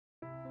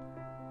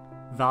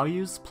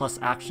Values plus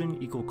action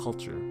equal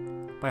culture.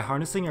 By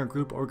harnessing our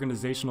group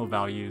organizational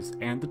values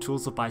and the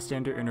tools of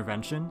bystander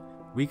intervention,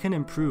 we can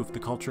improve the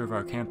culture of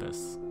our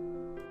campus.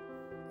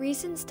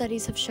 Recent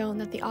studies have shown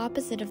that the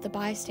opposite of the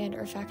bystander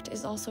effect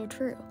is also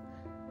true.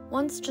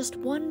 Once just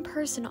one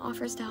person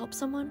offers to help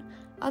someone,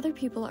 other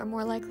people are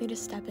more likely to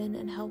step in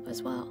and help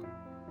as well.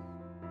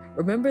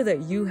 Remember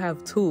that you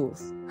have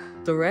tools.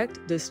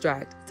 Direct,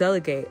 distract,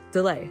 delegate,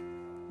 delay.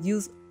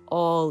 Use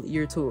all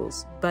your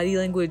tools. Body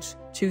language,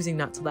 choosing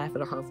not to laugh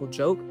at a harmful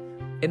joke,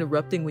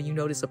 interrupting when you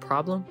notice a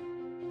problem.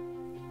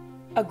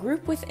 A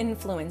group with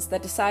influence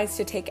that decides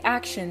to take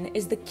action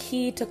is the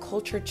key to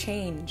culture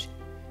change.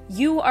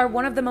 You are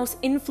one of the most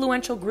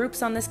influential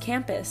groups on this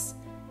campus.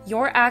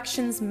 Your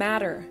actions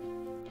matter.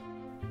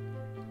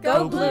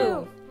 Go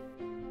Blue!